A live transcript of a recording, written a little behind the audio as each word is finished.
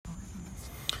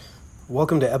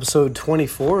Welcome to episode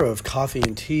 24 of Coffee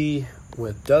and Tea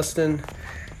with Dustin.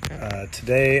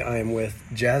 Today I am with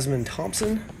Jasmine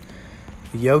Thompson,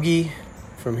 the yogi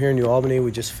from here in New Albany.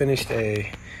 We just finished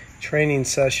a training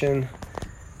session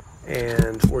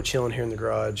and we're chilling here in the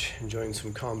garage, enjoying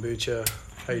some kombucha.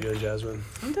 How you doing, Jasmine?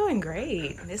 I'm doing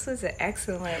great. This was an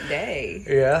excellent day.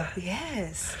 Yeah?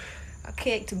 Yes. I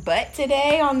kicked butt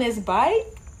today on this bike,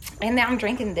 and now I'm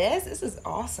drinking this. This is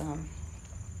awesome.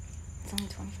 It's only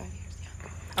 25 years young.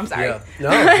 I'm sorry. Yeah.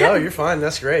 No, you're fine.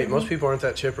 That's great. Most people aren't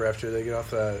that chipper after they get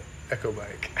off that Echo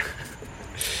bike.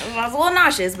 I was a little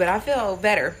nauseous, but I feel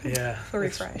better. Yeah. Feel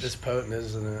refreshed. It's potent,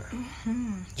 isn't it?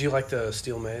 Mm-hmm. Do you like the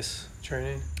steel mace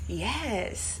training?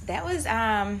 Yes. That was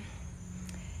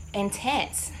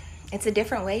intense. It's a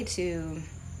different way to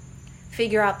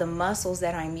figure out the muscles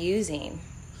that I'm using,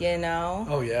 you know?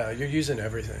 Oh, yeah. You're using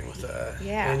everything with that.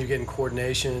 Yeah. And you're getting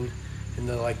coordination and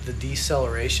the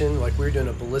deceleration. Like we were doing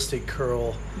a ballistic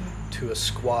curl to a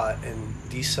squat and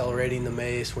decelerating the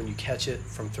mace when you catch it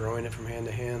from throwing it from hand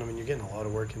to hand. I mean, you're getting a lot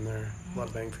of work in there. A lot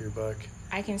of bang for your buck.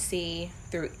 I can see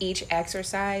through each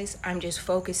exercise, I'm just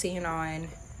focusing on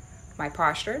my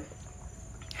posture,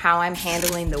 how I'm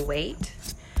handling the weight,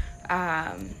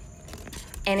 and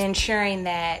ensuring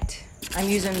that I'm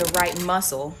using the right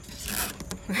muscle,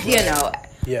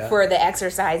 for the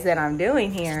exercise that I'm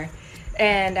doing here.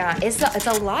 And it's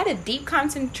a lot of deep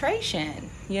concentration,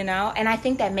 and I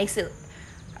think that makes it,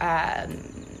 I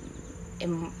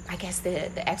guess,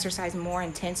 the exercise more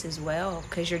intense as well,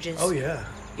 because you're just,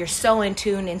 you're so in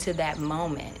tune into that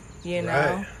moment,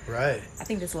 Right. I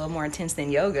think that's a little more intense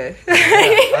than yoga.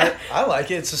 I like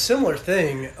it. It's a similar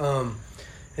thing. And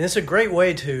it's a great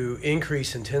way to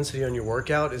increase intensity on your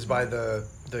workout is by the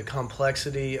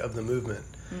complexity of the movement.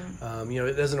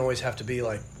 It doesn't always have to be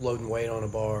like loading weight on a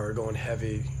bar or going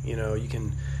heavy. You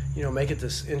can, make it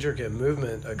this intricate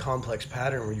movement, a complex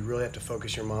pattern where you really have to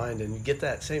focus your mind and you get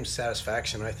that same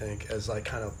satisfaction, I think, as like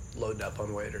kind of loading up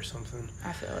on weight or something.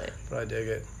 I feel it. But I dig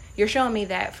it. You're showing me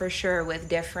that for sure with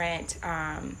different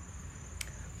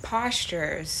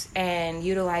postures and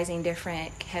utilizing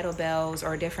different kettlebells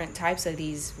or different types of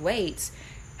these weights,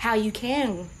 how you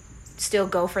can still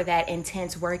go for that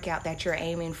intense workout that you're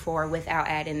aiming for without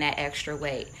adding that extra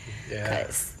weight. Yeah.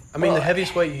 The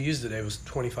heaviest weight you used today was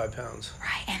 25 pounds.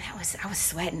 Right, and I was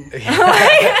sweating.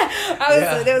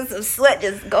 There was some sweat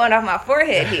just going off my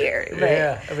forehead here.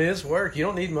 But, it's work. You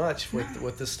don't need much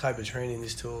with this type of training,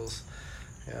 these tools.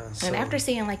 Yeah. And after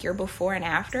seeing like your before and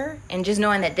after, and just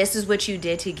knowing that this is what you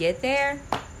did to get there.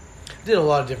 Did a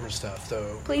lot of different stuff,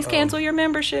 though. Please cancel your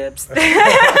memberships.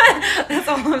 That's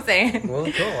all I'm saying.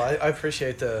 Well, cool. I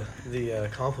appreciate the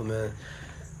compliment.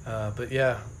 But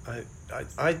yeah,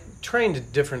 I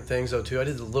trained different things, though, too. I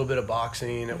did a little bit of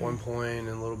boxing at one point and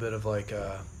a little bit of, like,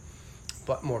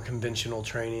 more conventional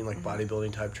training, like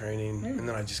bodybuilding type training. And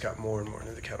then I just got more and more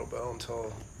into the kettlebell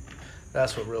until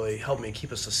that's what really helped me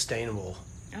keep a sustainable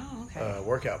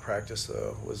workout practice,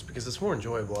 though, was because it's more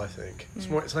enjoyable, I think.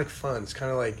 It's like fun. It's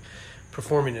kind of like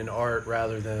performing an art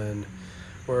rather than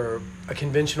where a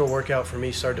conventional workout for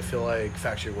me started to feel like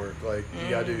factory work. Like you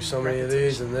got to do so many of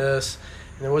these and this,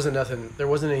 and there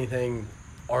wasn't anything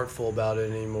artful about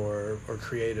it anymore or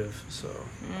creative. So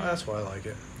that's why I like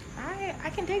it. I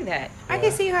can dig that. Yeah. I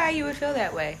can see how you would feel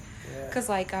that way. Because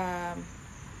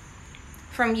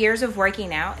from years of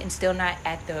working out and still not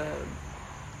at the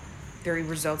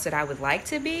results that I would like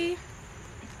to be,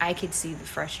 I could see the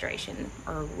frustration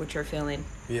or what you're feeling.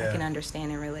 Yeah. I can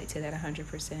understand and relate to that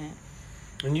 100%.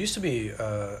 And you used to be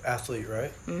an athlete,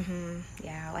 right? Mm-hmm.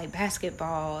 Yeah, like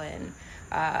basketball and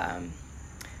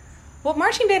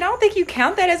marching band. I don't think you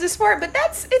count that as a sport, but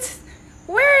it's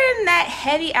wearing that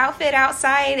heavy outfit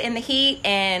outside in the heat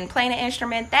and playing an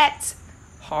instrument. That's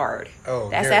hard. Oh,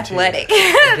 that's athletic.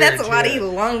 That's a lot of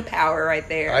lung power right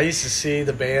there. I used to see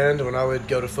the band when I would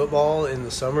go to football in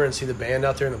the summer and see the band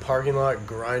out there in the parking lot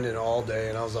grinding all day,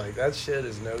 and I was like, that shit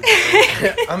is no joke.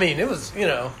 It was,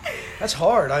 that's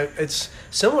hard. It's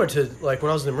similar to like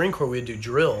when I was in the Marine Corps, we'd do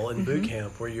drill in boot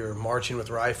camp where you're marching with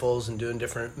rifles and doing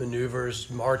different maneuvers,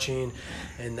 marching,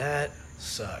 and that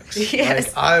sucks.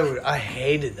 Yes. Like I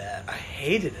hated that. I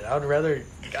hated it. I would rather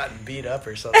gotten beat up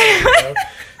or something.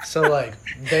 So like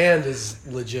band is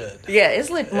legit. Yeah,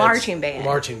 it's marching band.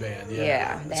 Marching band.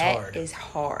 Yeah, it's hard. Is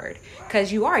hard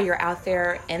because you're out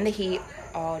there in the heat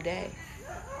all day.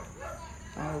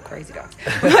 Oh, crazy dog.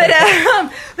 But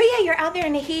yeah, you're out there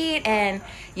in the heat, and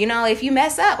if you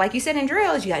mess up, like you said in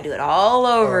drills, you gotta do it all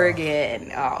over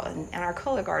again. Oh, and our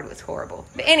color guard was horrible.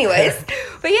 But anyways,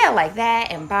 but yeah, like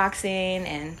that, and boxing,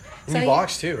 and you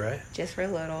box too, right? Just for a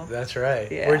little. That's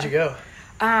right. Yeah. Where'd you go?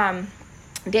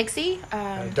 Dixie.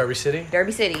 Derby City?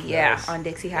 Derby City, yeah, Nice. on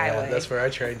Dixie Highway. Yeah, that's where I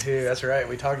trained too. That's right.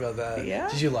 We talked about that. Yeah.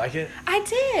 Did you like it? I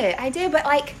did, but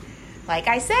like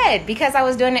I said, because I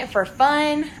was doing it for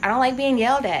fun, I don't like being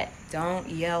yelled at. Don't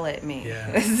yell at me.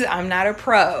 Yeah. I'm not a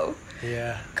pro.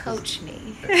 Yeah. Coach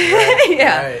me. Right,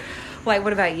 Yeah. Right. Like,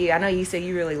 what about you? I know you said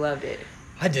you really loved it.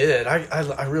 I did.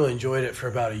 I really enjoyed it for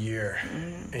about a year.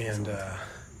 And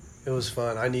it was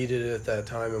fun. I needed it at that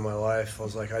time in my life. I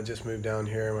was like, I just moved down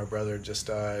here. My brother had just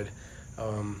died.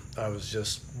 I was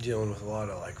just dealing with a lot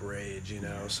of like rage,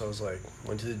 so I was like,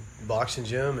 went to the boxing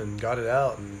gym and got it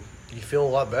out, and you feel a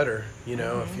lot better,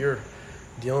 if you're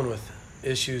dealing with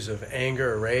issues of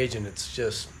anger or rage and it's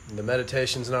just the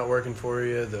meditation's not working for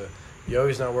you, the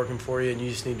yoga's not working for you, and you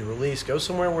just need to release, go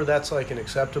somewhere where that's like an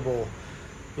acceptable,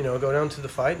 go down to the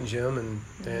fighting gym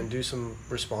and do some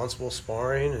responsible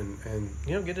sparring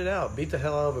and get it out, beat the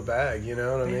hell out of a bag, you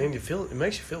know what I mean? It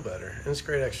makes you feel better, and it's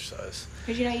great exercise.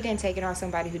 Because you didn't take it on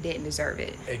somebody who didn't deserve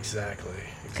it. Exactly.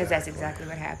 Because that's exactly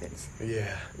what happens.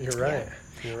 Yeah, you're right. Yeah.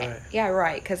 You're right. Yeah,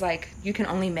 right. Because like you can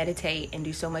only meditate and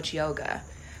do so much yoga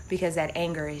because that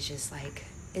anger is just like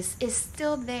it's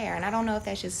still there, and I don't know if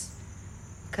that's just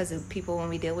because of people when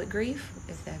we deal with grief,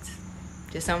 if that's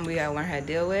just something we gotta learn how to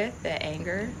deal with, that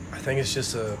anger. I think it's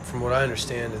just from what I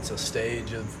understand, it's a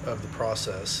stage of the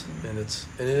process, and it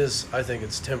is. I think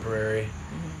it's temporary,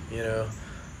 you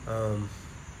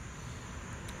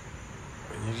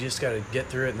just got to get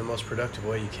through it in the most productive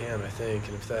way you can, I think.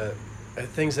 And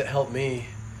things that helped me,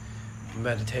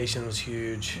 meditation was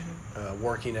huge,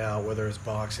 working out, whether it's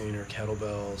boxing or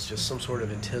kettlebells, just some sort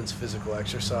of intense physical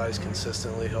exercise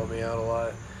consistently helped me out a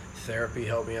lot. Therapy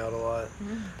helped me out a lot.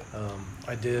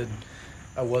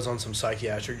 I was on some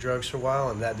psychiatric drugs for a while,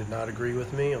 and that did not agree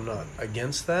with me. I'm not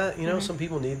against that. Some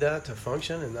people need that to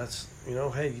function, and that's,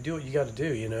 hey, you do what you got to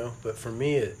do, But for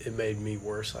me, it made me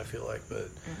worse, I feel like. But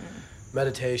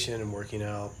meditation and working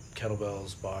out,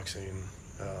 kettlebells, boxing.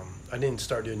 I didn't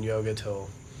start doing yoga till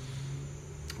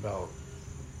about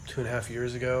 2.5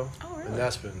 years ago. Oh, really? And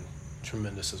that's been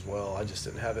tremendous as well. I just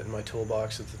didn't have it in my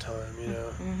toolbox at the time,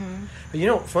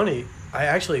 But funny, I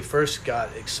actually first got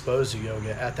exposed to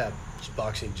yoga at that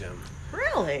boxing gym.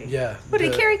 Really? Yeah.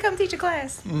 Did Carrie come teach a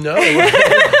class? No,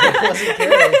 it wasn't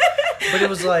Carrie. But it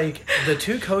was like the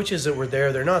two coaches that were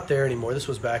there, they're not there anymore. This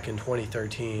was back in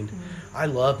 2013. I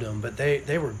loved them, but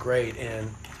they were great.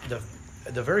 And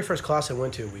the very first class I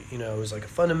went to, it was like a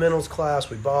fundamentals class.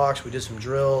 We boxed, we did some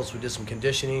drills, we did some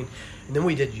conditioning, and then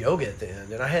we did yoga at the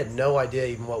end. And I had no idea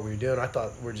even what we were doing. I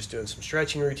thought we were just doing some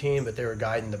stretching routine, but they were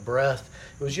guiding the breath.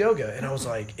 It was yoga, and I was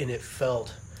like, and it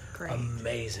felt great.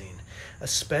 Amazing,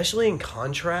 especially in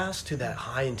contrast to that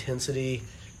high intensity,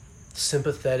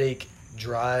 sympathetic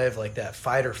drive, like that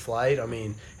fight or flight. I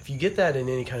mean, if you get that in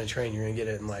any kind of training, you're gonna get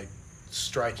it in like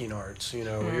striking arts,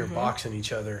 where you're boxing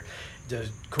each other. To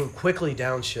quickly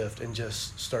downshift and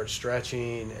just start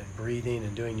stretching and breathing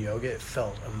and doing yoga, it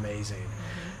felt amazing.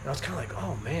 And I was kind of like,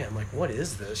 oh man, like what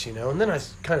is this, And then I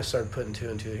kind of started putting two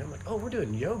and two. I'm like, oh, we're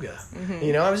doing yoga.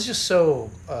 I was just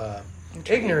so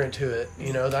ignorant to it,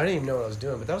 that I didn't even know what I was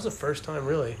doing. But that was the first time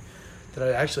really that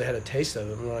I actually had a taste of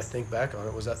it. And when I think back on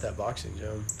it, was at that boxing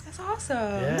gym. That's awesome.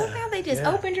 Yeah. Look how they just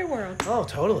opened your world. Oh,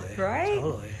 totally. Right?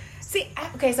 Totally. See,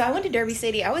 okay, so I went to Derby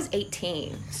City. I was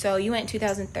 18. So you went in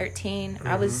 2013.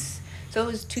 It was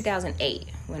 2008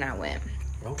 when I went.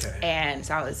 Okay. And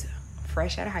so I was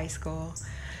fresh out of high school.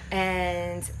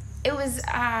 And it was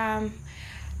high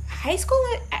school,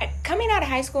 coming out of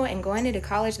high school and going into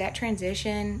college, that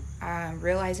transition,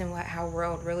 realizing how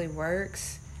world really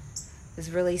works was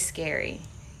really scary,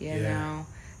 you know?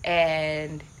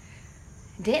 And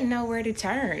didn't know where to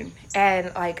turn.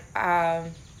 And like,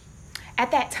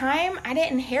 at that time, I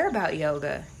didn't hear about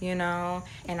yoga, and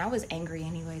I was angry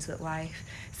anyways with life.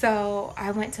 So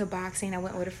I went to boxing. I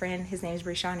went with a friend. His name's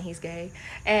Brishon. He's gay.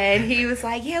 And he was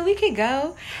like, yeah, we could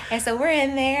go. And so we're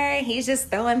in there. And he's just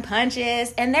throwing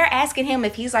punches. And they're asking him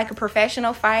if he's like a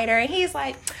professional fighter. And he's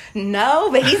like,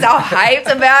 no, but he's all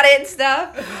hyped about it and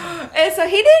stuff. And so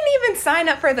he didn't even sign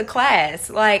up for the class.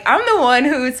 Like, I'm the one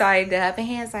who signed up. And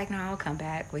he was like, no, I'll come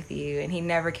back with you. And he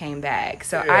never came back.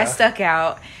 So I stuck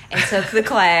out and took the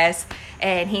class.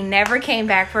 And he never came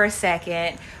back for a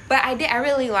second. But I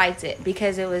really liked it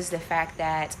because it was the fact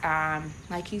that,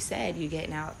 like you said, you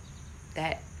getting out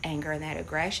that anger and that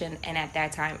aggression. And at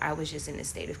that time, I was just in a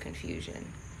state of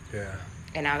confusion. Yeah.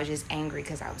 And I was just angry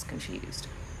because I was confused.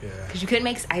 Yeah.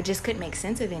 Because I just couldn't make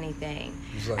sense of anything.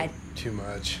 It was like too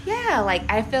much. Yeah,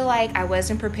 like I feel like I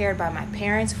wasn't prepared by my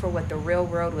parents for what the real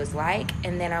world was like.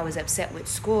 And then I was upset with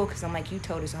school because I'm like, you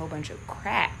told us a whole bunch of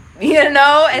crap,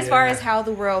 as far as how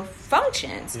the world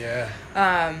functions. Yeah.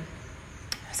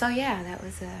 So yeah, that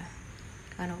was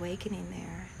an awakening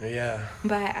there. Yeah.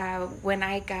 But when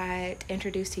I got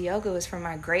introduced to yoga, it was from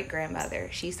my great grandmother.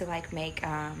 She used to make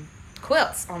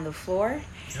quilts on the floor.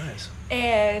 Nice.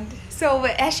 And so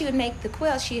as she would make the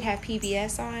quilts, she'd have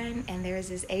PBS on, and there was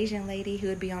this Asian lady who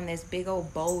would be on this big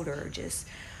old boulder just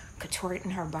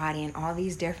contorting her body in all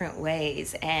these different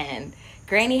ways. And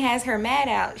Granny has her mat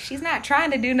out. She's not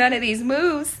trying to do none of these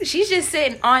moves. She's just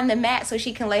sitting on the mat so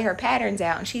she can lay her patterns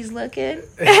out, and she's looking. She's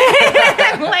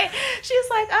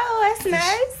like, oh, that's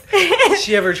nice. Did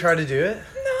she ever try to do it?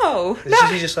 No.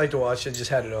 She just liked to watch it,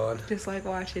 just had it on? Just like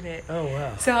watching it. Oh,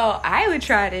 wow. So I would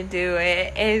try to do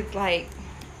it. It's like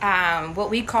what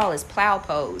we call is plow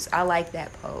pose. I like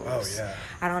that pose. Oh, yeah.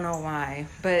 I don't know why.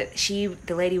 But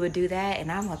the lady would do that,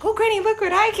 and I'm like, oh, Granny, look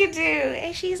what I can do.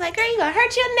 And she's like, girl, you're going to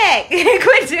hurt your neck.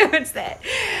 Quit doing that.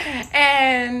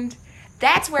 And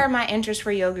that's where my interest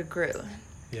for yoga grew.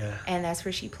 Yeah. And that's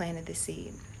where she planted the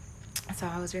seed. So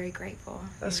I was very grateful.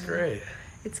 That's great.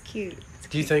 It's cute.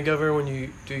 Do you think of her when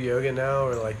you do yoga now,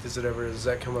 or like does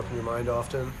that come up in your mind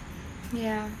often?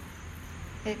 Yeah,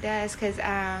 it does. Because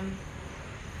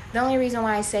the only reason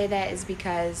why I say that is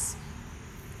because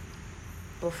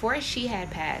before she had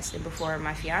passed and before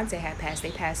my fiance had passed,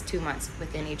 they passed 2 months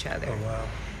within each other. Oh, wow.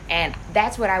 And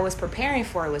that's what I was preparing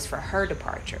for, was for her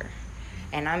departure.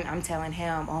 And I'm telling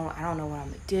him, oh, I don't know what I'm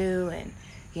going to do. And,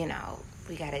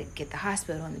 we got to get the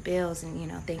hospital and the bills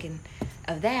and, thinking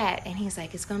of that. And he's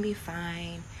like, it's going to be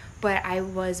fine. But I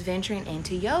was venturing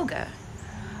into yoga.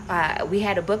 We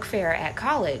had a book fair at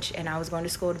college, and I was going to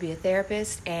school to be a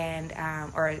therapist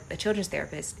or a children's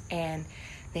therapist. And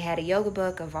they had a yoga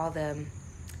book of all the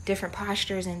different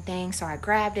postures and things. So I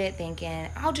grabbed it thinking,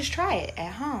 I'll just try it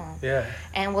at home. Yeah.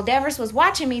 And Devers was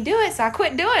watching me do it, so I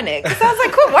quit doing it. Because I was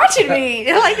like, quit watching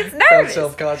me. Like, it's nervous.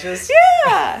 Self-conscious.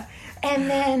 Yeah.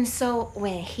 And then, so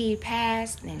when he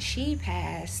passed and she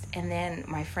passed, and then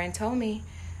my friend told me,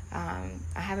 I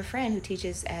have a friend who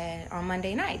teaches on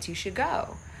Monday nights. You should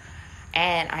go.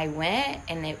 And I went,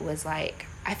 and it was like,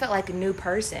 I felt like a new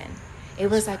person.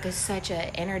 It was like such an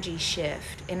energy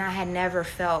shift. And I had never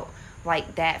felt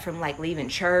like that from like leaving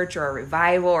church or a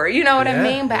revival or, you know what I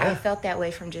mean? But I felt that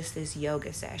way from just this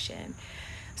yoga session.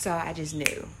 So I just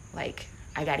knew, like,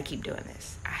 I got to keep doing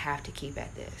this. I have to keep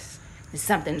at this.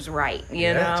 Something's right,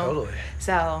 you know? Yeah, totally.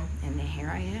 So, and then here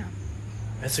I am.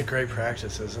 It's a great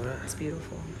practice, isn't it? It's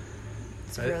beautiful.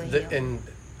 It's really healing. And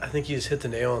I think you just hit the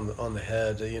nail on the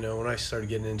head. When I started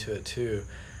getting into it too,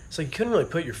 it's like you couldn't really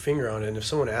put your finger on it. And if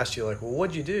someone asked you, like, well,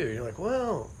 what'd you do? You're like,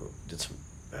 well,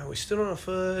 we stood on a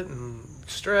foot and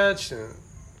stretched and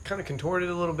kind of contorted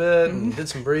a little bit and did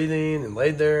some breathing and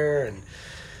laid there. And,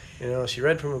 she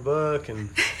read from a book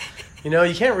and... you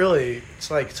can't really,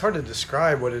 it's hard to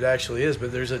describe what it actually is,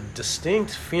 but there's a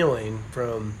distinct feeling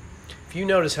from, if you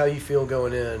notice how you feel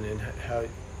going in and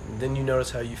then you notice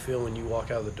how you feel when you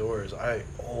walk out the doors. I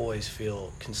always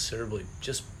feel considerably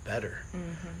just better.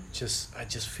 Mm-hmm. I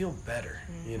just feel better,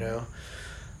 and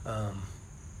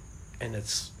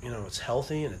it's, it's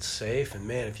healthy and it's safe. And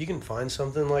man, if you can find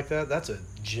something like that, that's a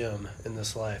gem in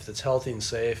this life that's healthy and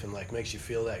safe and like makes you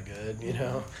feel that good,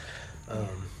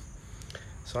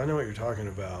 So I know what you're talking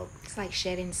about. It's like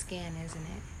shedding skin, isn't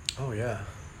it? Oh, yeah.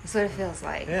 That's what it feels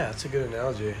like. Yeah, it's a good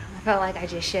analogy. I felt like I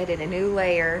just shedded a new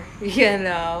layer,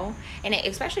 And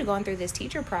especially going through this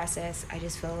teacher process, I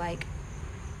just feel like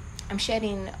I'm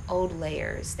shedding old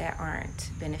layers that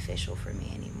aren't beneficial for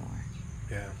me anymore.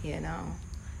 Yeah.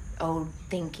 Old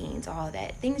thinkings, all of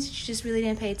that. Things you just really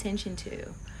didn't pay attention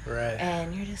to. Right.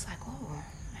 And you're just like, oh,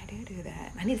 do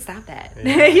that. I need to stop that.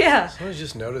 Yeah. Yeah. Someone's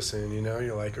just noticing,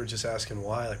 you're like, or just asking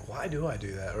why, like, why do I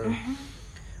do that? Or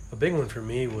a big one for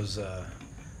me was, I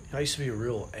used to be a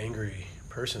real angry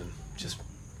person, just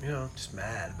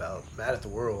mad at the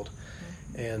world.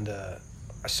 And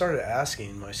I started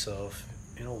asking myself,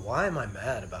 why am I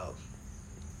mad about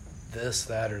this,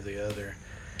 that, or the other?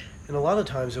 And a lot of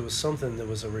times it was something that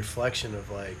was a reflection of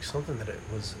like something that it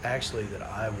was actually that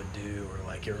I would do, or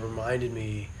like it reminded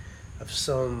me of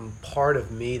some part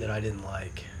of me that I didn't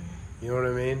like. You know what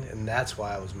I mean? And that's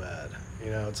why I was mad.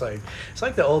 It's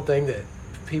like the old thing that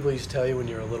people used to tell you when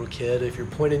you were a little kid. If you're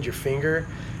pointing your finger,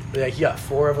 like you got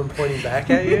 4 of them pointing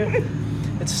back at you.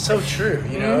 It's so true,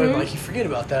 and like you forget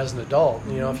about that as an adult.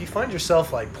 If you find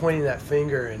yourself like pointing that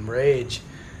finger in rage,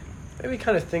 maybe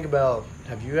kind of think about,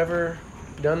 have you ever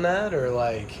done that? Or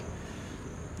like,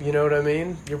 you know what I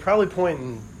mean? You're probably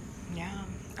pointing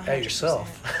at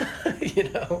yourself.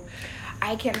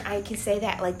 I can say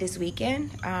that, like this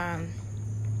weekend,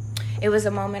 it was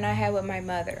a moment I had with my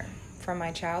mother from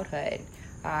my childhood.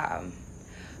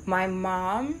 My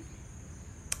mom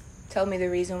told me the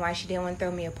reason why she didn't want to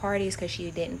throw me a party is because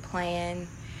she didn't plan,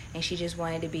 and she just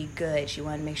wanted to be good. She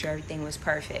wanted to make sure everything was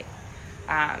perfect.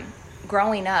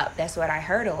 Growing up, that's what I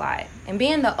heard a lot. And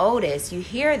being the oldest, you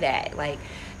hear that. Like,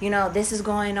 this is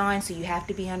going on, so you have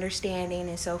to be understanding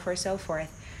and so forth, so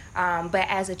forth. But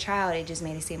as a child, it just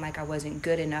made it seem like I wasn't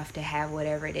good enough to have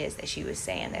whatever it is that she was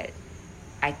saying that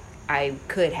I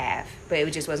could have. But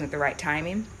it just wasn't the right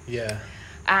timing. Yeah.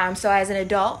 So as an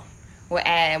adult,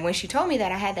 when she told me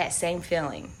that, I had that same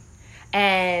feeling.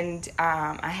 And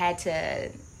I had to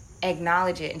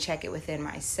acknowledge it and check it within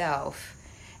myself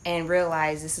and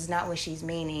realize this is not what she's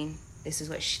meaning. This is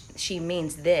what she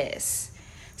means this.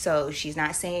 So she's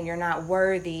not saying you're not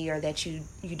worthy or that you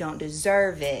don't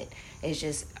deserve it. It's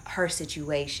just her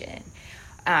situation.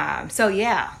 So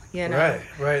yeah,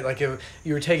 Right. Like if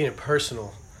you were taking it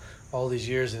personal all these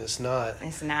years, and it's not.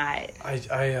 It's not.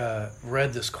 I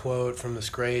read this quote from this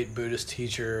great Buddhist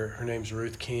teacher. Her name's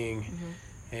Ruth King.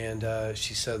 Mm-hmm. And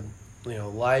she said,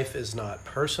 life is not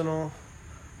personal,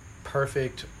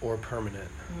 perfect, or permanent.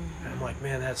 Mm-hmm. And I'm like,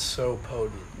 man, that's so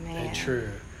potent and true.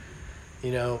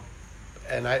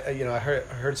 And I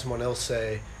heard someone else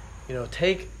say,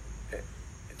 take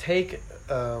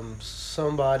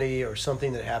somebody or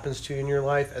something that happens to you in your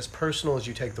life as personal as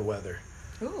you take the weather.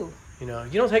 Ooh. You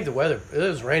don't take the weather. It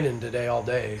was raining today all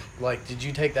day. Like, did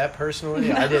you take that personally?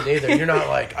 No. I didn't either. You're not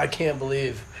like, I can't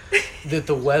believe that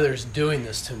the weather's doing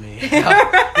this to me. You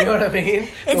know what I mean?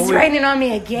 It's raining on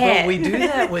me again. But we do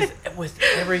that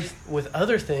with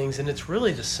other things, and it's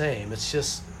really the same. It's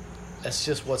just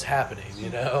what's happening.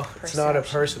 It's not a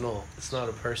personal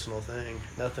thing.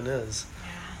 Nothing is.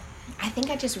 I think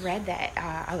I just read that.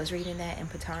 I was reading that in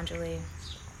Patanjali,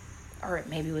 or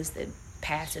maybe it was the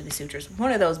Paths of the Sutras.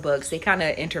 One of those books. They kind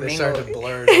of intermingle. They start to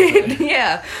blur.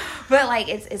 Yeah, but like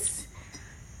it's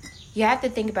you have to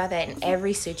think about that in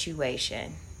every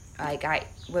situation. Like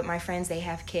with my friends, they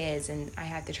have kids, and I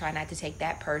have to try not to take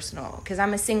that personal because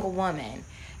I'm a single woman,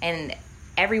 and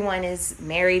everyone is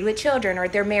married with children, or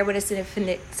they're married with a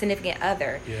significant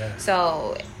other. Yeah.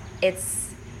 So it's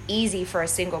easy for a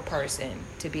single person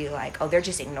to be like, oh, they're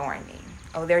just ignoring me.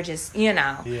 Oh, they're just,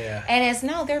 Yeah. And it's,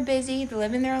 no, they're busy. They're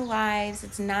living their lives.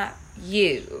 It's not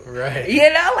you. Right.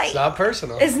 Like. It's not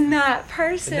personal. It's not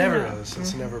personal. It never is.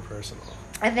 It's never personal.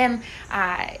 And then,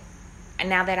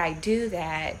 now that I do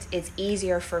that, it's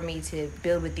easier for me to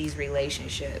build with these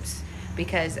relationships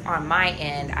because on my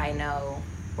end, I know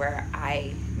where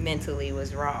I mentally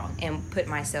was wrong and put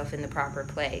myself in the proper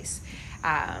place.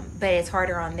 But it's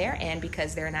harder on their end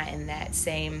because they're not in that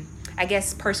same, I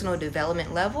guess, personal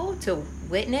development level to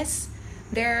witness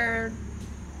their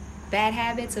bad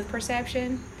habits of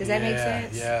perception. Does that make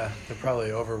sense? Yeah, they're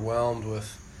probably overwhelmed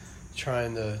with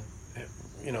trying to,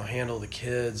 handle the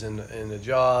kids and a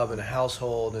job and a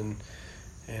household and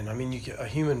I mean, a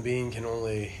human being can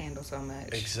only handle so much.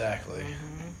 Exactly.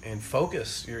 Mm-hmm. And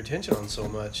focus your attention on so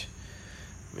much.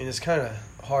 I mean, it's kind of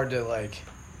hard to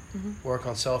work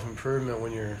on self-improvement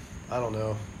when you're, I don't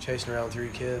know, chasing around 3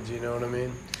 kids, you know what I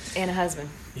mean? And a husband.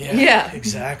 Yeah.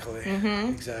 Exactly. Mm-hmm.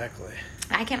 Exactly.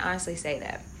 I can honestly say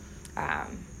that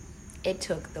it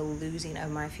took the losing of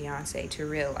my fiance to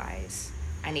realize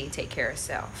I need to take care of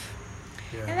self.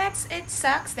 Yeah. And it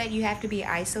sucks that you have to be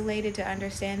isolated to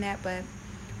understand that, but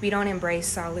we don't embrace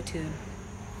solitude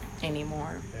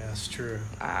anymore. Yeah, it's true.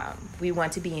 We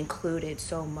want to be included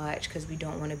so much because we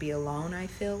don't want to be alone, I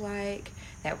feel like,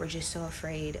 that we're just so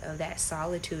afraid of that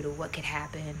solitude of what could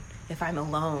happen if I'm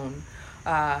alone.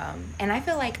 And I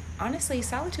feel like, honestly,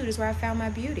 solitude is where I found my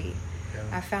beauty.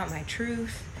 Yeah. I found my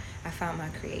truth. I found my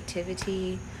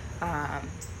creativity. I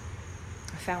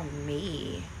found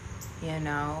me, and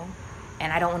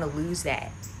I don't want to lose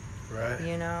that. Right.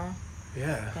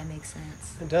 Yeah. If that makes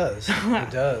sense. It does.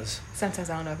 It does. Sometimes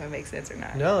I don't know if it makes sense or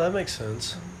not. No, that makes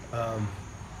sense. And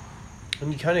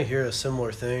you kind of hear a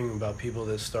similar thing about people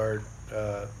that start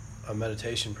a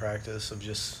meditation practice of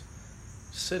just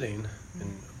sitting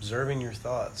and observing your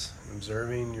thoughts,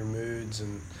 observing your moods,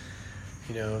 and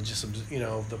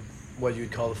what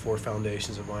you'd call the 4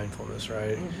 foundations of mindfulness,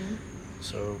 right? Mm-hmm.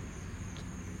 So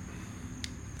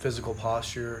physical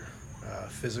posture,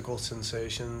 physical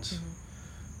sensations,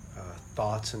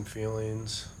 thoughts and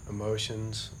feelings,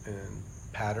 emotions, and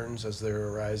patterns as they're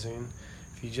arising.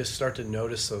 If you just start to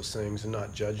notice those things and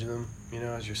not judge them,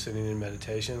 as you're sitting in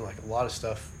meditation, like a lot of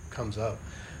stuff comes up.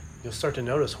 You'll start to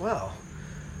notice, wow,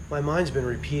 my mind's been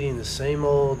repeating the same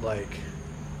old,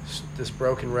 this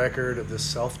broken record of this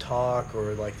self-talk,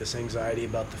 or this anxiety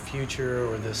about the future,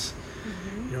 or this,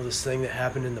 this thing that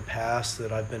happened in the past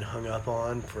that I've been hung up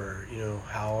on for,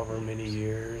 however many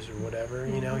years or whatever.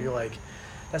 You're like,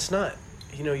 that's not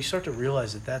you start to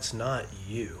realize that that's not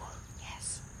you.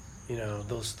 Yes.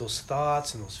 Those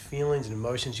thoughts and those feelings and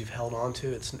emotions you've held on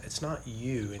to, it's not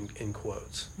you in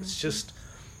quotes. Mm-hmm. It's just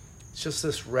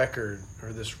this record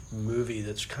or this movie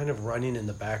that's kind of running in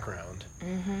the background.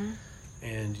 Mm-hmm.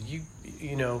 And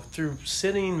through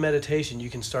sitting meditation, you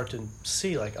can start to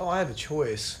see like, oh, I have a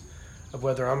choice of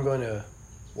whether I'm going to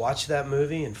watch that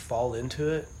movie and fall into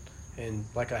it, and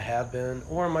like I have been,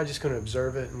 or am I just going to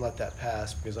observe it and let that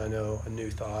pass because I know a new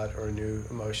thought or a new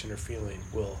emotion or feeling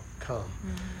will come,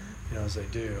 as they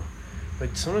do.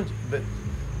 But sometimes,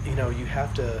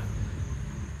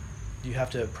 you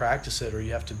have to practice it, or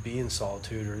you have to be in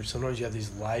solitude, or sometimes you have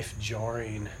these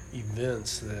life-jarring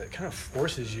events that kind of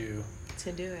forces you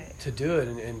to do it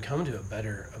and come to a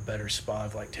better spot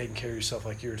of like taking care of yourself,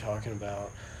 like you were talking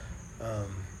about.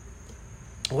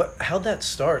 How'd that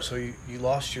start? So you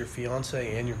lost your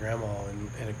fiance and your grandma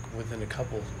within a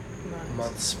couple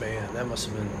months span. That must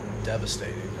have been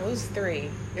devastating. It was 3.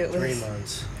 3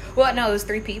 months. Well, no, it was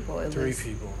 3 people. It was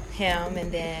 3 people. Him,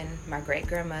 and then my great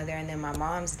grandmother, and then my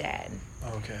mom's dad.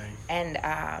 Okay. And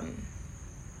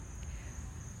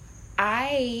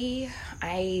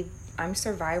I'm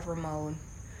survivor mode,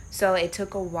 so it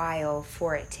took a while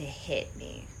for it to hit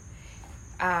me.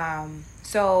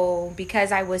 So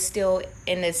because I was still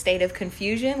in a state of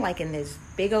confusion, like in this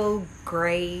big old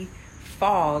gray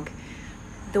fog,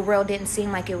 the world didn't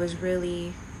seem like it was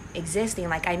really existing.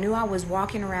 Like I knew I was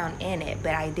walking around in it,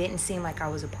 but I didn't seem like I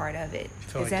was a part of it. You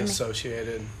felt like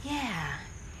dissociated. Yeah.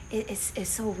 It's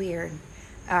so weird.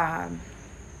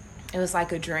 It was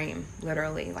like a dream,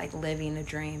 literally, like living a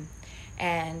dream.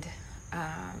 And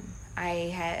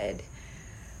I had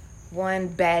one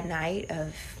bad night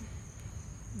of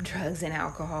drugs and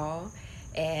alcohol,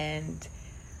 and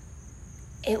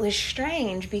it was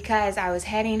strange because I was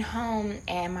heading home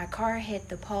and my car hit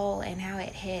the pole, and how it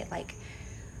hit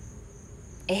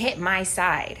my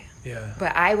side. Yeah.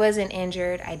 But I wasn't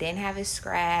injured. I didn't have a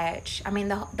scratch. I mean,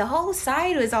 the whole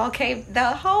side was okay.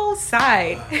 The whole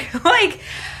side. Like,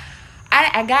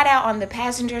 I got out on the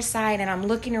passenger side, and I'm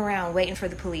looking around waiting for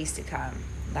the police to come.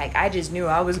 Like, I just knew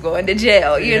I was going to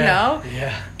jail, you know?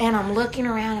 Yeah. And I'm looking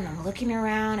around,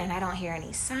 and I don't hear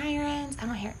any sirens. I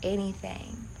don't hear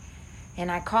anything.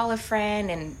 And I call a friend,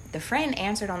 and the friend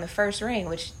answered on the first ring,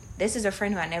 which this is a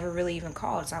friend who I never really even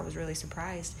called, so I was really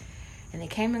surprised. And they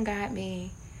came and got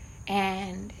me,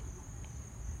 and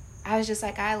I was just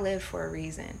like, I live for a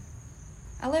reason.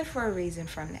 I live for a reason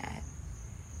from that.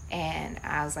 And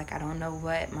I was like, I don't know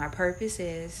what my purpose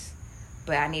is,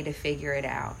 but I need to figure it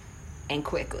out. And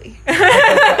quickly. So,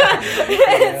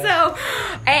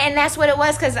 and that's what it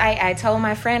was, because I told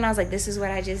my friend, I was like, this is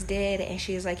what I just did. And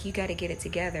she was like, you got to get it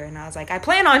together. And I was like, I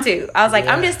plan on to. I was like,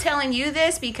 I'm just telling you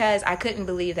this because I couldn't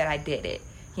believe that I did it,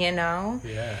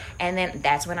 Yeah. And then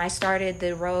that's when I started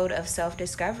the road of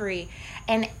self-discovery.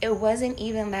 And it wasn't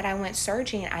even that I went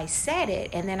searching. I said it.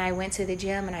 And then I went to the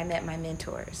gym and I met my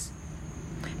mentors.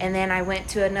 And then I went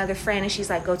to another friend, and she's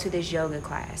like, go to this yoga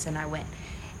class. And I went.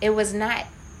 It was not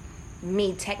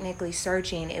me technically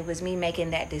searching. It was me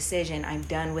making that decision. I'm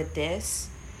done with this.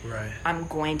 Right. I'm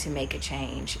going to make a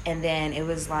change. And then it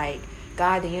was like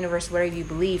God, the universe, whatever you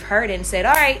believe, heard it and said,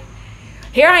 all right,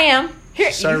 here I am.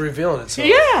 Here. Started revealing itself.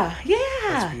 Yeah.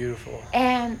 That's beautiful.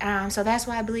 And so that's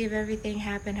why I believe everything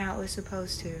happened how it was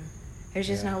supposed to. There's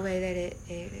just no way that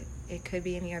it could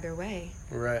be any other way.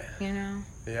 Right.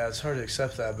 Yeah, it's hard to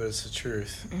accept that, but it's the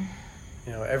truth.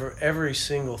 Every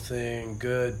single thing,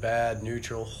 good, bad,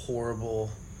 neutral, horrible,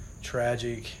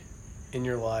 tragic in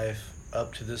your life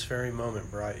up to this very moment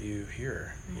brought you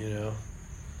here,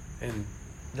 and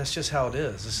that's just how it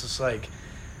is. It's just like,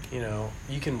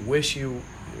 you can wish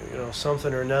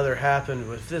something or another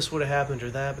happened, if this would have happened or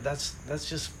that, but that's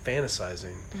just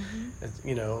fantasizing.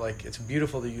 It's, it's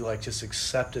beautiful that you just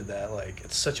accepted that.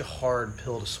 It's such a hard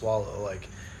pill to swallow.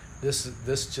 This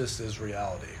just is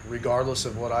reality, regardless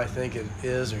of what I think it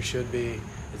is or should be.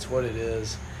 It's what it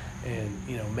is.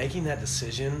 And making that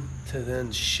decision to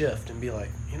then shift and be like,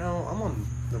 I'm on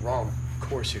the wrong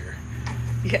course here,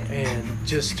 and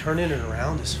just turning it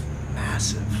around is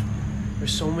massive.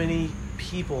 There's so many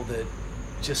people that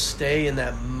just stay in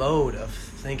that mode of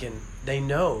thinking they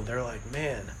know. They're like,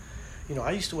 man,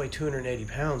 I used to weigh 280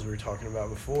 pounds, we were talking about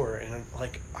before, and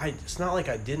it's not like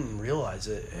I didn't realize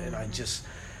it, and I just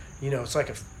it's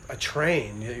like a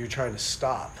train that you're trying to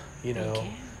stop,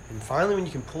 Okay. And finally when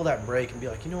you can pull that brake and be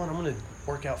like, I'm going to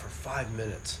work out for 5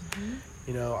 minutes.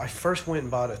 I first went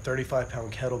and bought a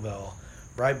 35-pound kettlebell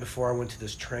right before I went to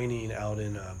this training out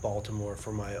in Baltimore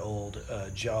for my old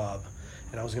job.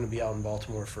 And I was going to be out in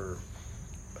Baltimore for,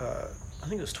 I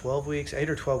think it was 12 weeks, 8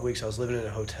 or 12 weeks. I was living in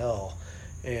a hotel.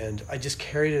 And I just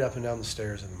carried it up and down the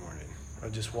stairs in the morning.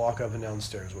 I'd just walk up and down the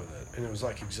stairs with it. And it was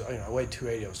like, I weighed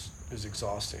 280. It was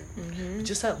exhausting. But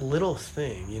just that little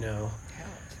thing,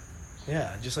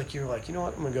 Yeah, just like you're like, you know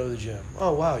what, I'm going to go to the gym.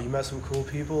 Oh, wow, you met some cool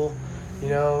people. You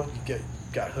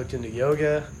got hooked into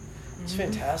yoga. It's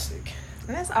fantastic.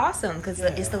 And that's awesome because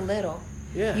it's the little.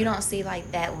 Yeah. You don't see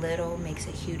like that little makes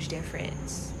a huge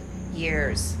difference.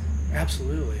 Years.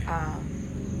 Absolutely.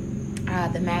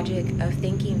 The Magic of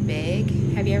Thinking Big.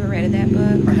 Have you ever read that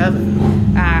book? I haven't.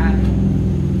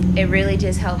 It really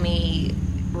just helped me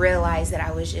realize that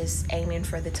I was just aiming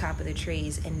for the top of the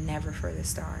trees and never for the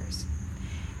stars.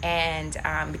 And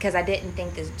because I didn't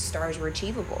think the stars were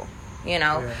achievable.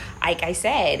 Like I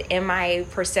said, in my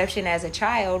perception as a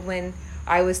child, when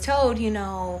I was told,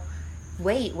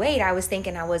 wait, I was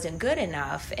thinking I wasn't good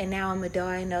enough. And now I'm adult,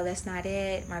 I know that's not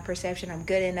it. My perception, I'm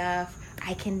good enough.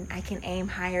 I can aim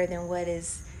higher than what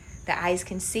is the eyes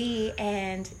can see.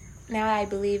 And now I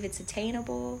believe it's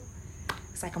attainable.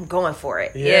 It's like I'm going for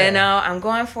it. Yeah. I'm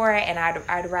going for it. And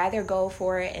I'd rather go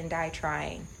for it and die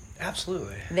trying.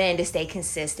 Absolutely. Than to stay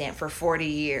consistent for 40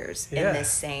 years in the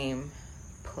same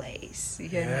place,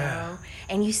 you know?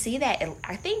 And you see that,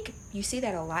 I think you see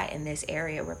that a lot in this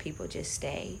area where people just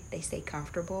stay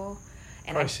comfortable.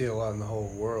 And I see a lot in the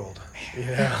whole world.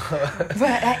 Yeah.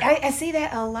 But I see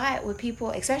that a lot with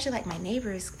people, especially like my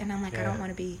neighbors, and I'm like, I don't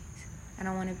want to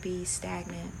be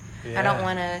stagnant. Yeah. I don't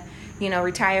want to,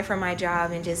 retire from my job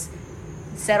and just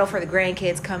settle for the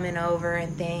grandkids coming over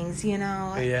and things,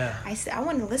 Yeah. I said,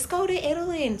 let's go to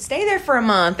Italy and stay there for a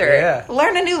month or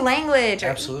learn a new language.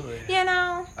 Absolutely.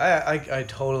 I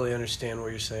totally understand what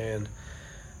you're saying.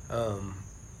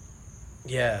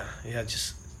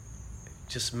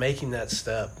 Just making that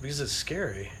step, because it's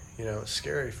scary. It's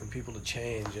scary for people to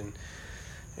change and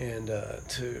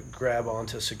to grab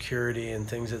onto security and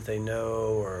things that they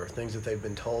know or things that they've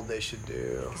been told they should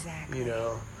do. Exactly.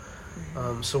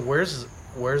 So where's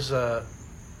the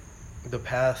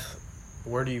path?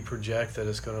 Where do you project that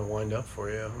it's going to wind up for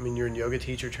you? I mean, you're in yoga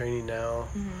teacher training now.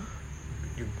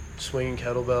 You're swinging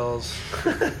kettlebells.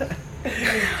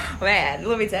 Man,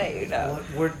 let me tell you.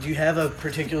 Do you have a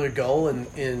particular goal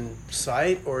in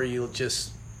sight, or are you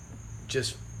just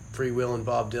freewheeling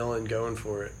Bob Dylan going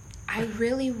for it? I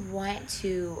really want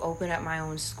to open up my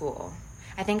own school.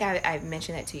 I think I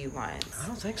mentioned that to you once. I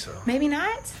don't think so. Maybe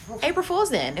not. April Fool's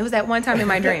then. It was that one time in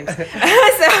my dreams.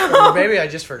 Or maybe I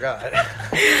just forgot.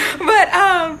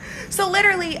 But so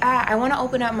literally, I want to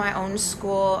open up my own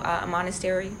school,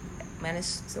 Montessori.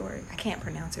 I can't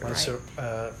pronounce it right.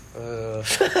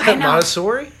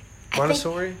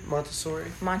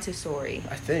 Montessori.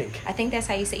 I think that's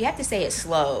how you say it. You have to say it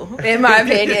slow, in my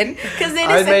opinion. Because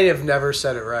I may have never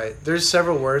said it right. There's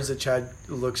several words that Chad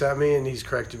looks at me and he's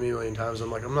corrected me a million times. I'm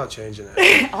like, I'm not changing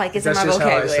it. Like, it's in my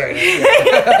vocabulary.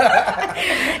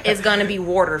 It's going to be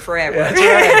water forever.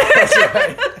 Yeah, that's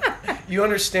right. You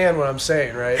understand what I'm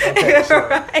saying, right? Okay, so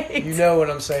right. You know what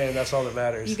I'm saying. That's all that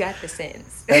matters. You got the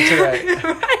sense. That's right.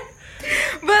 Right.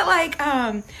 But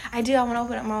I want to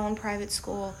open up my own private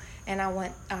school. And I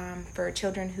want for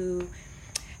children who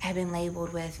have been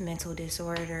labeled with mental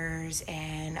disorders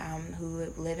and who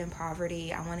live in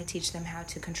poverty, I want to teach them how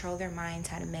to control their minds,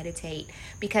 how to meditate,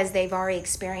 because they've already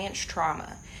experienced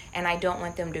trauma. And I don't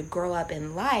want them to grow up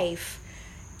in life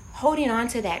holding on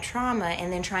to that trauma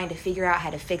and then trying to figure out how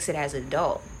to fix it as an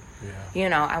adult.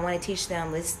 Yeah. I want to teach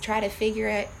them, let's try to figure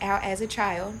it out as a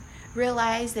child.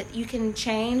 Realize that you can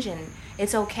change and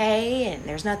it's okay and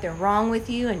there's nothing wrong with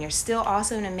you and you're still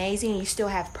awesome and amazing and you still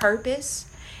have purpose,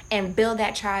 and build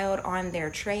that child on their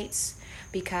traits,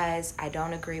 because I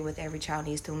don't agree with every child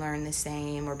needs to learn the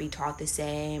same or be taught the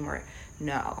same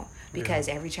because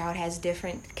every child has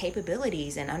different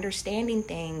capabilities and understanding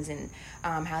things and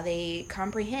how they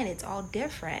comprehend. It's all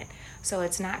different. So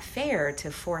it's not fair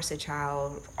to force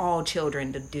all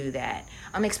children to do that.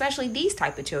 Especially these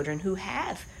type of children who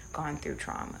have gone through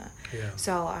trauma. Yeah.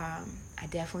 So I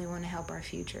definitely want to help our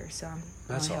future. So I'm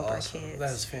going to help our kids.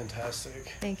 That is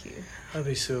fantastic. Thank you.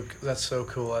 That's so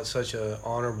cool. That's such an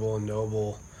honorable and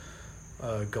noble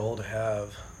goal to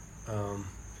have.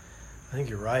 I think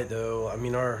you're right, though. I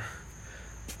mean, our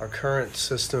current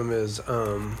system is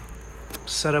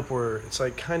set up where it's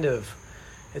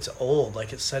it's old.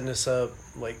 Like, it's setting us up.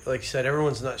 Like you said,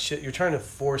 everyone's not shit. You're trying to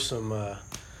force some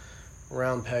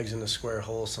round pegs into square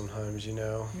holes sometimes,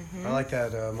 Mm-hmm. I like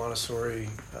that Montessori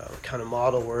kind of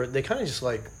model where they kind of just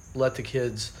let the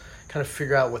kids kind of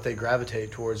figure out what they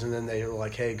gravitate towards, and then they're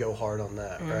like, hey, go hard on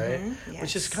that, mm-hmm. right? Yes.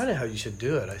 Which is kind of how you should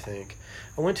do it, I think.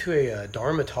 I went to a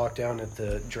Dharma talk down at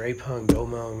the Drepung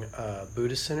Gomong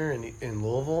Buddhist Center in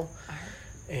Louisville,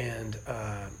 and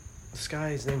this guy,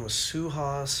 his name was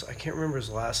Suhas. I can't remember his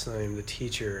last name, the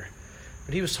teacher.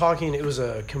 But he was talking, it was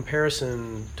a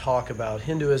comparison talk about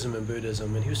Hinduism and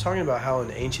Buddhism. And he was talking about how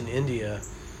in ancient India,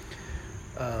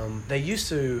 they used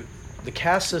to, the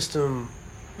caste system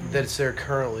that's there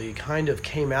currently kind of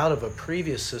came out of a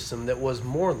previous system that was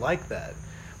more like that.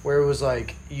 Where it was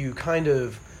like you kind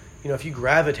of, if you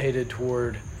gravitated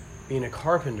toward being a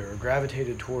carpenter or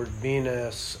gravitated toward being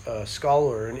a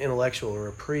scholar or an intellectual or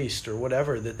a priest or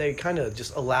whatever, that they kind of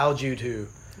just allowed you to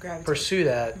pursue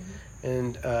that.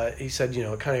 And he said,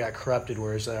 it kind of got corrupted,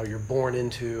 whereas now you're born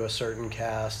into a certain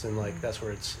caste and like that's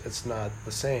where it's not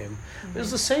the same. It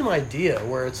was the same idea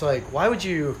where it's like, why would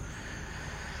you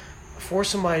force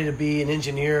somebody to be an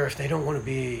engineer if they don't want to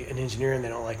be an engineer and they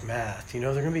don't like math? They're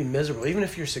going to be miserable. Even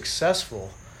if you're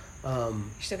successful, you're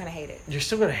still going to hate it. You're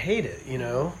still going to hate it,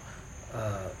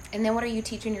 And then what are you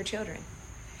teaching your children?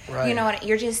 Right. You know what?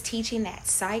 You're just teaching that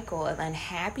cycle of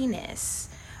unhappiness.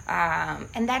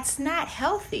 And that's not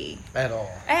healthy. At all.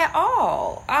 At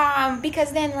all.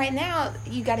 Because then right now,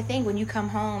 you got to think, when you come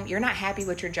home, you're not happy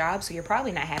with your job, so you're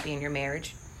probably not happy in your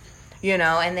marriage.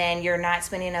 And then you're not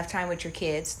spending enough time with your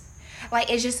kids.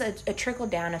 Like, it's just a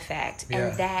trickle-down effect. Yeah.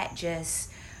 And that just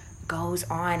goes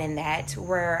on, and that's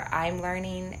where I'm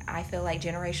learning, I feel like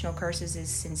generational curses is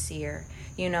sincere.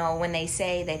 When they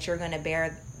say that you're going to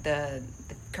bear the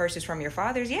curses from your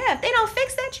fathers, if they don't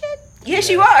fix that shit, yes,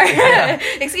 you are. Yeah.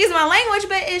 Excuse my language,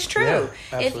 but it's true.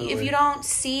 Yeah, if you don't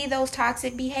see those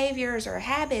toxic behaviors or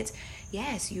habits,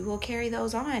 yes, you will carry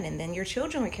those on, and then your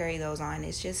children will carry those on.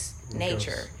 It's just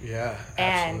nature. Yeah,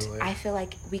 absolutely. And I feel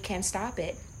like we can stop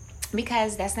it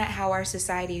because that's not how our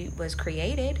society was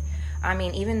created. I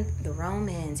mean, even the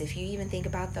Romans, if you even think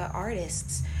about the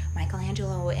artists,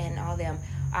 Michelangelo and all them,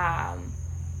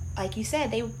 like you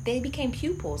said, they became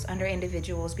pupils under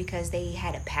individuals because they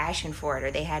had a passion for it, or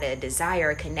they had a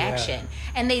desire, a connection,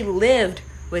 and they lived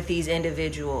with these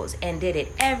individuals and did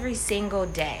it every single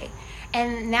day.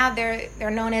 And now they're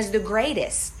known as the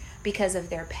greatest because of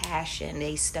their passion.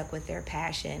 They stuck with their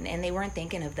passion, and they weren't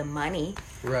thinking of the money.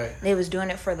 Right. They was doing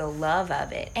it for the love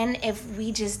of it. And if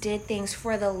we just did things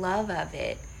for the love of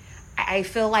it, I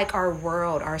feel like our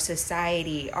world, our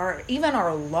society, even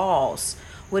our laws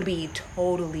would be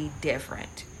totally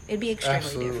different. It'd be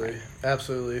extremely different.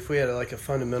 Absolutely. If we had a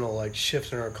fundamental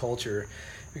shift in our culture,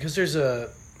 because there's a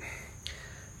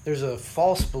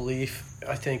false belief,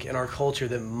 I think, in our culture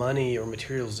that money or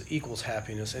materials equals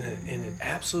happiness, and it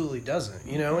absolutely doesn't.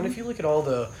 And if you look at all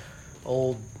the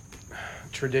old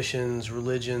traditions,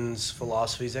 religions,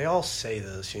 philosophies, they all say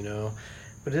this,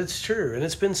 but it's true, and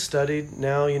it's been studied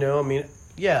now. I mean,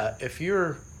 if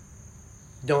you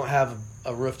don't have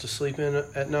a roof to sleep in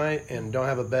at night, and don't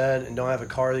have a bed, and don't have a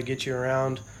car that gets you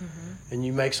around, and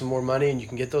you make some more money and you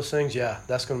can get those things,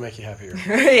 that's going to make you happier.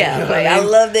 I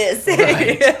love this.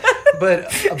 Right.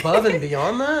 But above and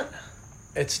beyond that,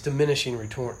 it's diminishing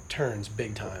returns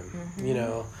big time,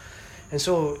 And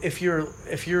so if you're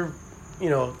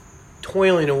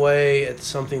toiling away at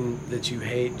something that you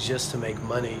hate just to make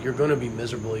money, you're going to be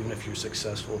miserable even if you're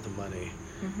successful with the money.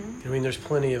 I mean, there's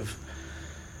plenty of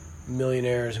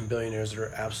millionaires and billionaires that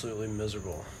are absolutely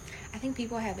miserable. I think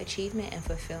people have achievement and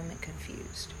fulfillment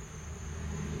confused.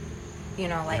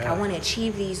 I want to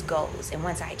achieve these goals, and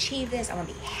once I achieve this, I want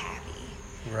to be happy.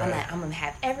 Right. I'm going to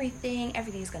have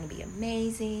everything's going to be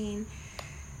amazing.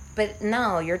 But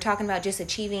no, you're talking about just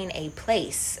achieving a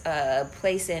place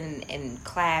in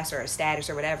class or a status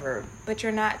or whatever, but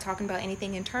you're not talking about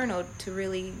anything internal to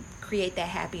really create that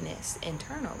happiness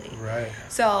internally. Right.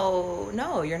 So,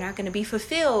 no, you're not going to be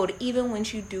fulfilled even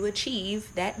once you do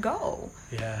achieve that goal.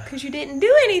 Yeah. Because you didn't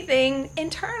do anything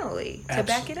internally to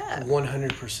back it up.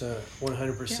 100%.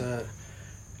 100%. Yeah.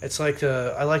 It's like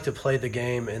I like to play the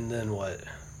game, and then what?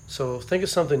 So think of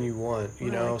something you want,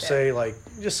 say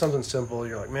just something simple.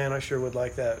 You're like, man, I sure would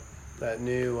like that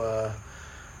new,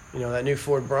 that new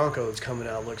Ford Bronco that's coming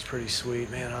out looks pretty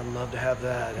sweet. Man, I'd love to have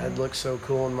that. That looks so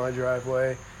cool in my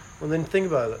driveway. Well, then think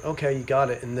about it. Okay, you got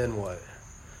it, and then what?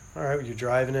 All right, you're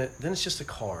driving it. Then it's just a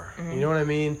car. You know what I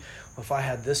mean? Well, if I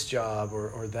had this job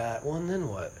or that, well, and then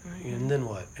what? And then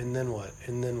what? And then what?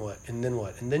 And then what? And then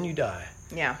what? And then you die.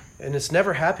 Yeah. And it's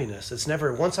never happiness. It's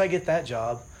never, once I get that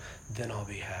job, then I'll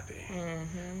be happy.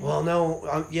 Well,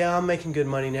 no, I'm making good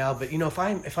money now, but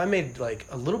if I made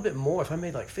a little bit more, if I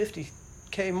made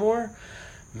 $50K more,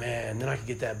 man, then I could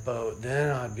get that boat.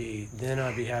 Then I'd be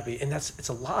happy. And it's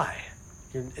a lie.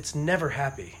 It's never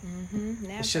happy.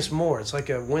 Never. It's just more. It's like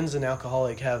when's an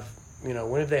alcoholic have,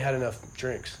 when have they had enough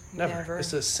drinks? Never.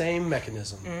 It's the same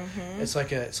mechanism. It's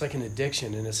like an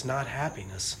addiction, and it's not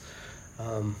happiness.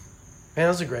 Man, that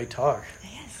was a great talk.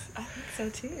 Yes, I think so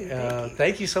too.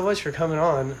 Thank you so much for coming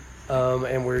on.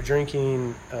 And we're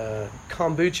drinking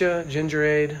kombucha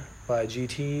gingerade by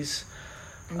GT's.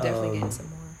 I'm definitely getting some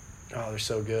more. Oh, they're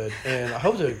so good. And I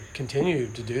hope to continue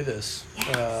to do this.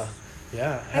 Yes.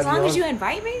 Yeah. As long as you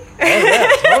invite me.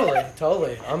 Oh, yeah,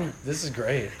 totally. This is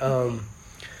great.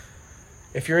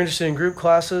 If you're interested in group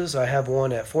classes, I have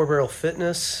one at 4 Barrel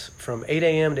Fitness from 8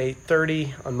 a.m. to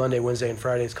 8:30 on Monday, Wednesday, and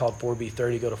Friday. It's called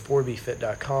 4B30. Go to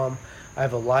 4bfit.com. I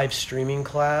have a live streaming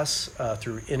class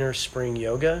through Inner Spring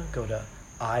Yoga. Go to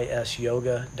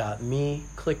isyoga.me,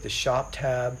 click the shop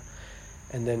tab,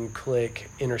 and then click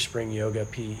Inner Spring Yoga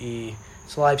PE.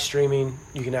 It's live streaming.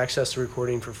 You can access the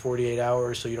recording for 48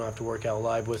 hours, so you don't have to work out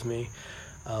live with me.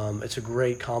 It's a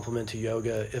great complement to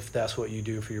yoga if that's what you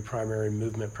do for your primary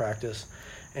movement practice.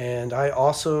 And I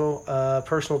also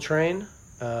personal train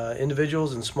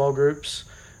individuals and small groups.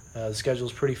 The schedule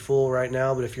is pretty full right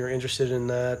now, but if you're interested in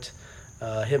that,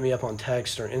 hit me up on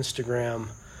text or Instagram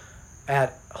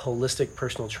at Holistic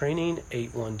Personal Training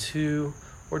 812,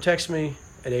 or text me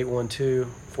at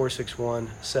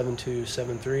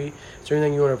 812-461-7273. Is there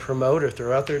anything you want to promote or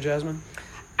throw out there, Jasmine?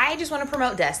 I just want to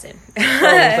promote Dustin. Oh,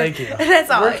 well, thank you. That's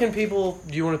all. Where can people,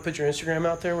 do you want to put your Instagram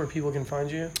out there where people can find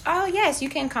you? Oh, yes. You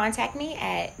can contact me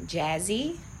at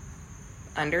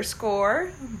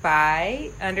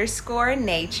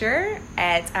jazzy_by_nature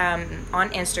at on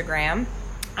Instagram.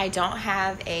 I don't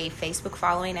have a Facebook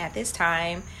following at this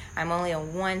time. I'm only a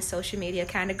one social media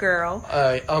kind of girl.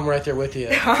 I'm right there with you.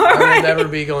 I will never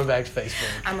be going back to Facebook.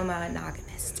 I'm a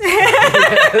monogamist.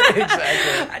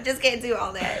 Exactly. I just can't do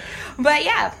all that. But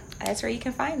yeah, that's where you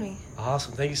can find me.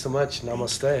 Awesome. Thank you so much.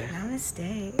 Namaste.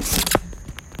 Namaste.